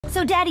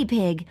So, Daddy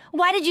Pig,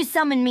 why did you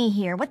summon me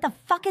here? What the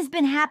fuck has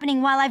been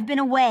happening while I've been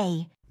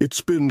away?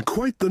 It's been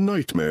quite the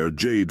nightmare,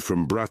 Jade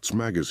from Bratz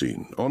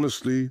magazine.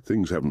 Honestly,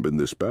 things haven't been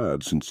this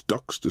bad since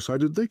ducks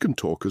decided they can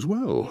talk as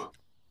well.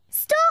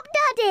 Stop,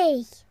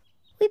 Daddy!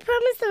 We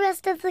promised the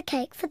rest of the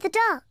cake for the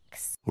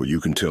ducks. Well,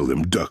 you can tell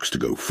them ducks to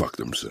go fuck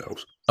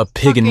themselves. A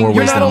pig in more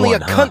ways than one, You're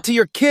not only a cunt to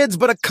your kids,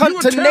 but a cunt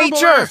to terrible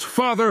nature! ass,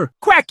 Father!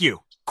 Quack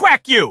you!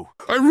 Quack you!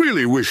 I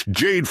really wish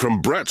Jade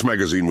from Bratz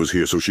magazine was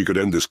here so she could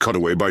end this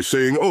cutaway by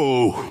saying,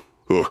 oh,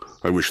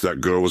 I wish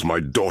that girl was my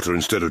daughter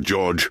instead of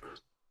George.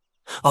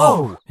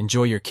 Oh!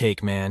 Enjoy your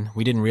cake, man.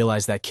 We didn't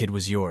realize that kid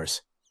was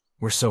yours.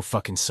 We're so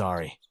fucking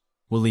sorry.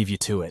 We'll leave you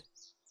to it.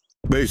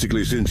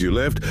 Basically, since you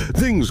left,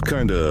 things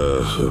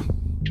kinda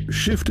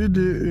shifted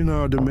in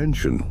our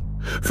dimension.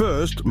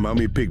 First,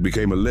 Mommy Pig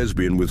became a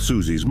lesbian with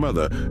Susie's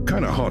mother.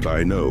 Kinda hot,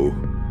 I know.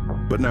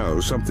 But now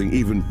something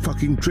even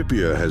fucking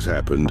trippier has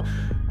happened,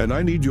 and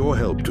I need your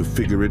help to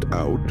figure it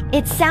out.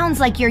 It sounds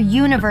like your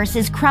universe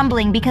is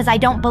crumbling because I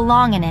don't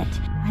belong in it.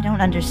 I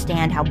don't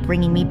understand how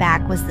bringing me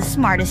back was the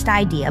smartest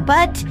idea,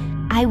 but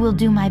I will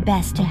do my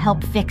best to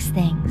help fix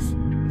things.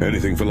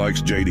 Anything for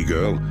likes, Jady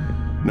girl.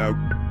 Now,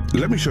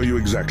 let me show you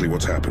exactly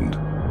what's happened.